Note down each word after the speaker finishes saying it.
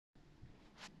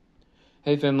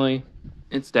Hey Finley,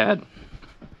 it's Dad.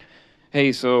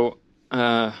 Hey,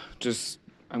 I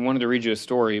wanted to read you a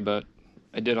story, but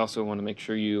I did also want to make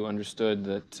sure you understood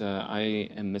that I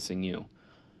am missing you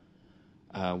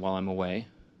while I'm away,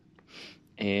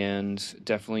 and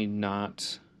definitely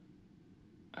not.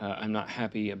 I'm not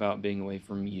happy about being away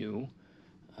from you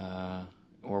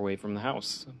or away from the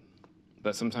house,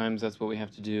 but sometimes that's what we have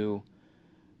to do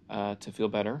to feel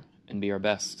better and be our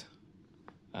best.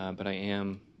 But I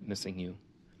am missing you.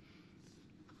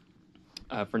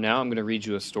 For now, I'm going to read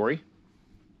you a story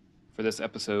for this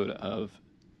episode of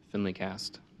Finley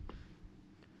Cast.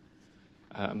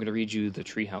 I'm going to read you the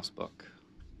Treehouse book.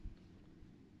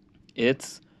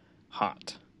 It's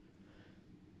hot.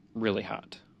 Really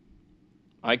hot.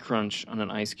 I crunch on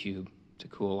an ice cube to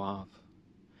cool off.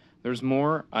 There's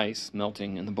more ice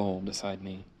melting in the bowl beside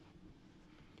me.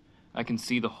 I can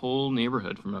see the whole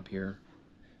neighborhood from up here.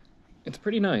 It's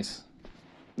pretty nice.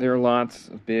 There are lots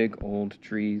of big old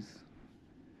trees.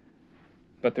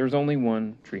 But there's only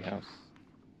one treehouse.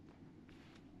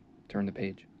 Turn the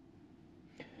page.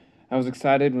 I was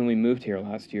excited when we moved here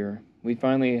last year. We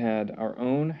finally had our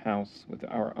own house with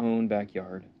our own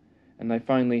backyard, and I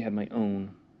finally had my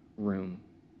own room.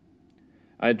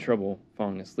 I had trouble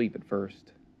falling asleep at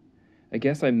first. I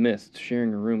guess I missed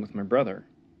sharing a room with my brother.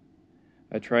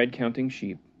 I tried counting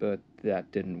sheep, but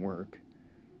that didn't work.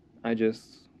 I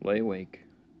just lay awake,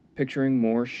 picturing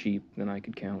more sheep than I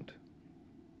could count.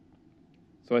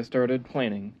 So I started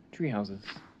planning tree houses.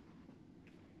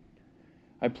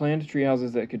 I planned tree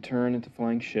houses that could turn into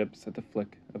flying ships at the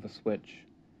flick of a switch.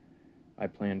 I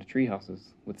planned tree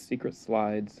houses with secret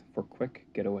slides for quick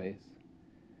getaways.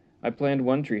 I planned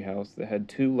one tree house that had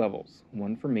 2 levels,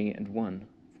 one for me and one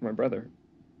for my brother.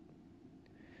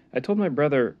 I told my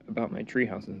brother about my tree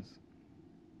houses,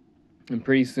 and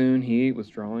pretty soon he was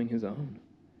drawing his own.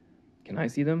 Can I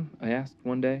see them? I asked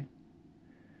one day.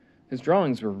 His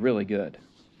drawings were really good.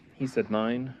 He said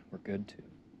mine were good too.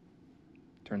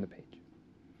 Turn the page.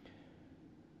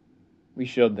 We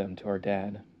showed them to our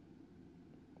dad.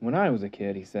 When I was a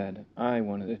kid, he said, I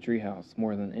wanted a treehouse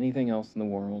more than anything else in the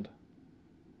world.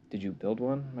 Did you build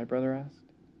one? My brother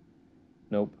asked.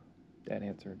 Nope, Dad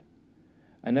answered.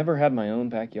 I never had my own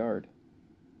backyard.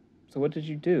 So what did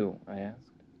you do? I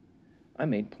asked. I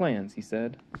made plans, he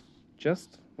said.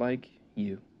 Just like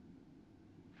you.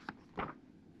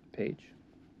 Page.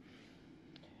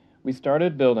 We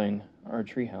started building our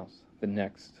treehouse the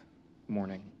next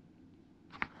morning.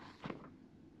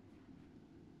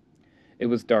 It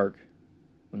was dark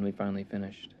when we finally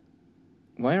finished.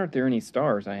 Why aren't there any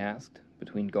stars? I asked,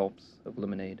 between gulps of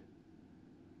lemonade.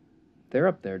 They're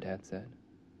up there, Dad said.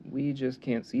 We just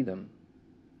can't see them.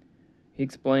 He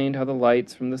explained how the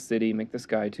lights from the city make the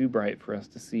sky too bright for us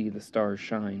to see the stars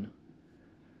shine.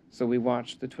 So we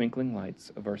watched the twinkling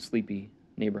lights of our sleepy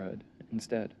neighborhood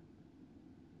instead.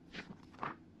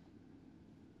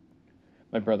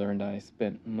 My brother and I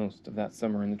spent most of that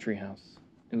summer in the treehouse.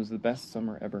 It was the best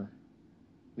summer ever.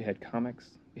 We had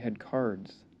comics, we had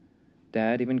cards.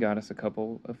 Dad even got us a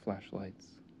couple of flashlights.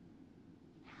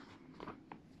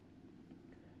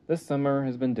 This summer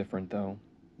has been different, though.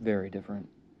 Very different.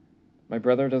 My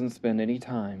brother doesn't spend any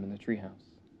time in the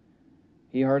treehouse.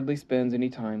 He hardly spends any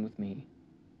time with me.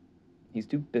 He's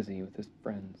too busy with his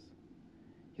friends.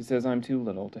 He says I'm too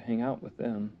little to hang out with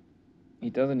them. He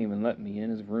doesn't even let me in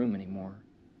his room anymore.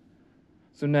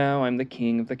 So now I'm the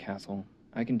king of the castle.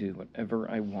 I can do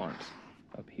whatever I want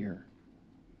up here.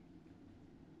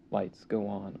 Lights go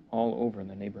on all over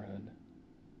the neighborhood.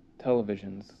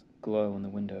 Televisions glow in the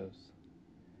windows.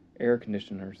 Air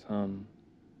conditioners hum.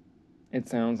 It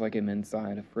sounds like I'm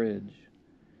inside a fridge.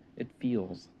 It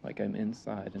feels like I'm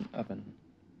inside an oven.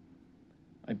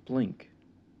 I blink,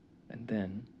 and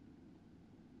then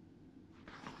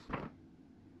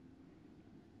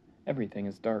everything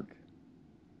is dark.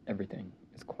 Everything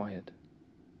is quiet.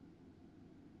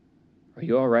 Are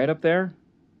you all right up there?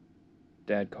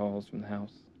 Dad calls from the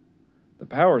house. The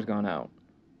power's gone out.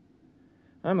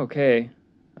 I'm okay,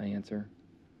 I answer.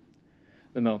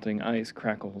 The melting ice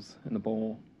crackles in the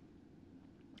bowl.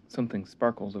 Something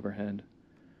sparkles overhead.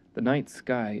 The night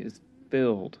sky is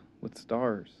filled with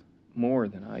stars, more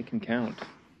than I can count.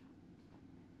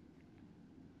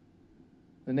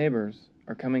 The neighbors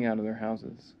are coming out of their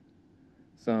houses.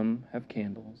 Some have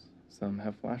candles, some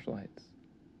have flashlights.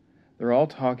 They're all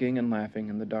talking and laughing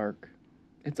in the dark.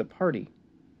 It's a party.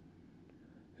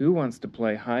 Who wants to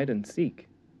play hide and seek?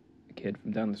 A kid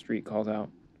from down the street calls out.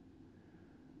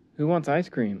 Who wants ice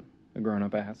cream? A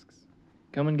grown-up asks.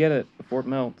 Come and get it before it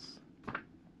melts.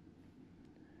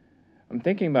 I'm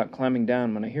thinking about climbing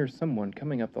down when I hear someone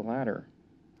coming up the ladder.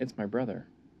 It's my brother.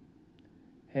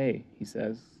 Hey, he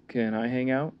says, can I hang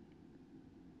out?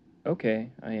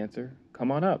 Okay, I answer.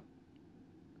 Come on up.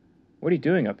 What are you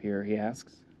doing up here? He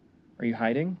asks. Are you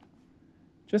hiding?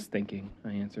 Just thinking,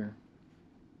 I answer.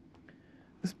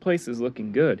 This place is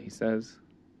looking good, he says.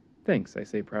 Thanks, I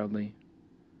say proudly.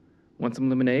 Want some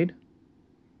lemonade?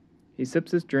 He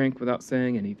sips his drink without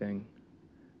saying anything.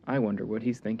 I wonder what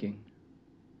he's thinking.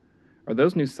 Are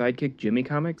those new Sidekick Jimmy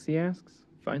comics, he asks,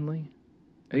 finally.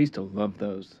 I used to love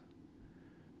those.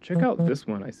 Check out this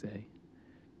one, I say.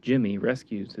 Jimmy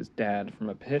rescues his dad from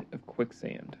a pit of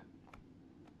quicksand.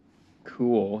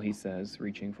 Cool, he says,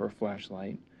 reaching for a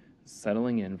flashlight,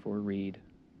 settling in for a read.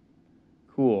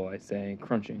 Cool, I say,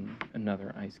 crunching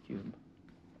another ice cube.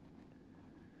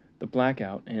 The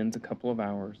blackout ends a couple of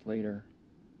hours later.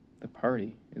 The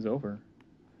party is over.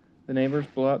 The neighbors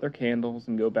blow out their candles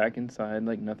and go back inside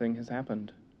like nothing has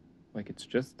happened, like it's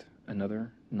just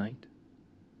another night.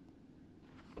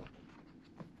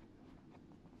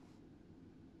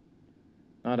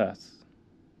 Not us.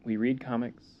 We read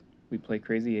comics, we play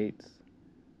Crazy Eights,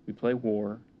 we play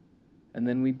war, and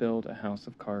then we build a house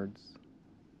of cards.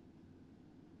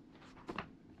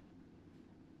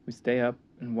 We stay up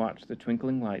and watch the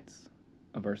twinkling lights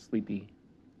of our sleepy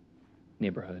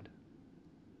neighborhood.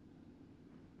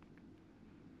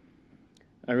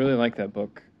 I really like that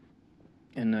book,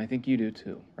 and I think you do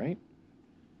too, right?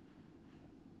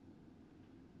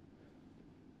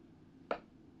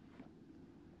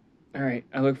 All right,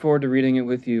 I look forward to reading it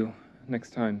with you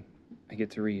next time I get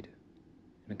to read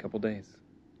in a couple days.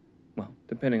 Well,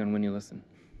 depending on when you listen.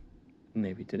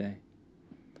 Maybe today.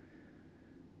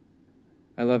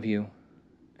 I love you,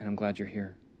 and I'm glad you're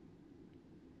here.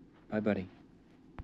 Bye, buddy.